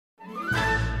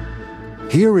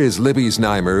Here is Libby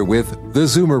Znaimer with The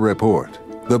Zoomer Report,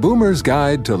 the Boomer's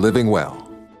Guide to Living Well.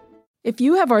 If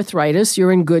you have arthritis,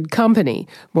 you're in good company.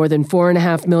 More than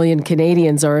 4.5 million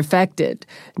Canadians are affected.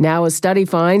 Now a study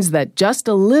finds that just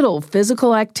a little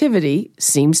physical activity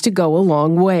seems to go a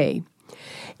long way.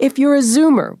 If you're a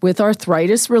Zoomer with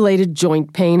arthritis-related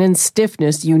joint pain and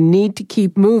stiffness, you need to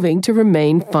keep moving to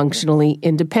remain functionally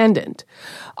independent.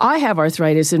 I have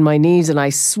arthritis in my knees, and I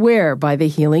swear by the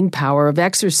healing power of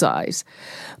exercise.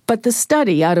 But the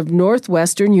study out of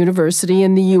Northwestern University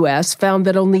in the U.S. found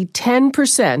that only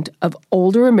 10% of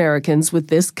older Americans with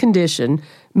this condition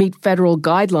meet federal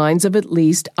guidelines of at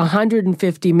least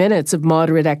 150 minutes of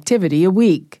moderate activity a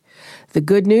week. The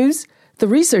good news? The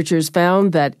researchers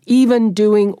found that even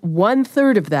doing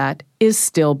 1/3 of that is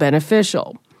still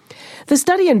beneficial. The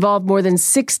study involved more than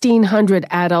 1,600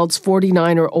 adults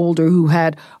 49 or older who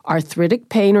had arthritic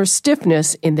pain or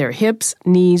stiffness in their hips,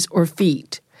 knees, or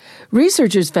feet.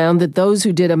 Researchers found that those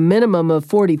who did a minimum of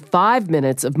 45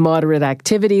 minutes of moderate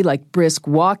activity, like brisk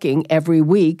walking, every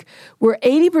week, were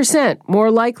 80%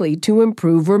 more likely to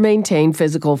improve or maintain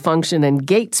physical function and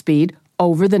gait speed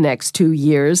over the next 2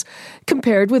 years,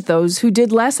 compared with those who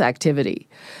did less activity.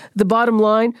 The bottom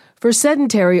line, for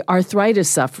sedentary arthritis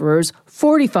sufferers,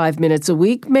 45 minutes a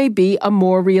week may be a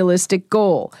more realistic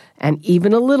goal, and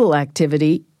even a little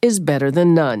activity is better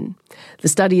than none. The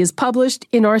study is published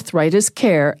in Arthritis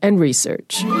Care and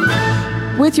Research.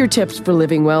 With your tips for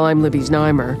living well, I'm Libby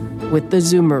Znaimer with the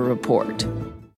Zoomer Report.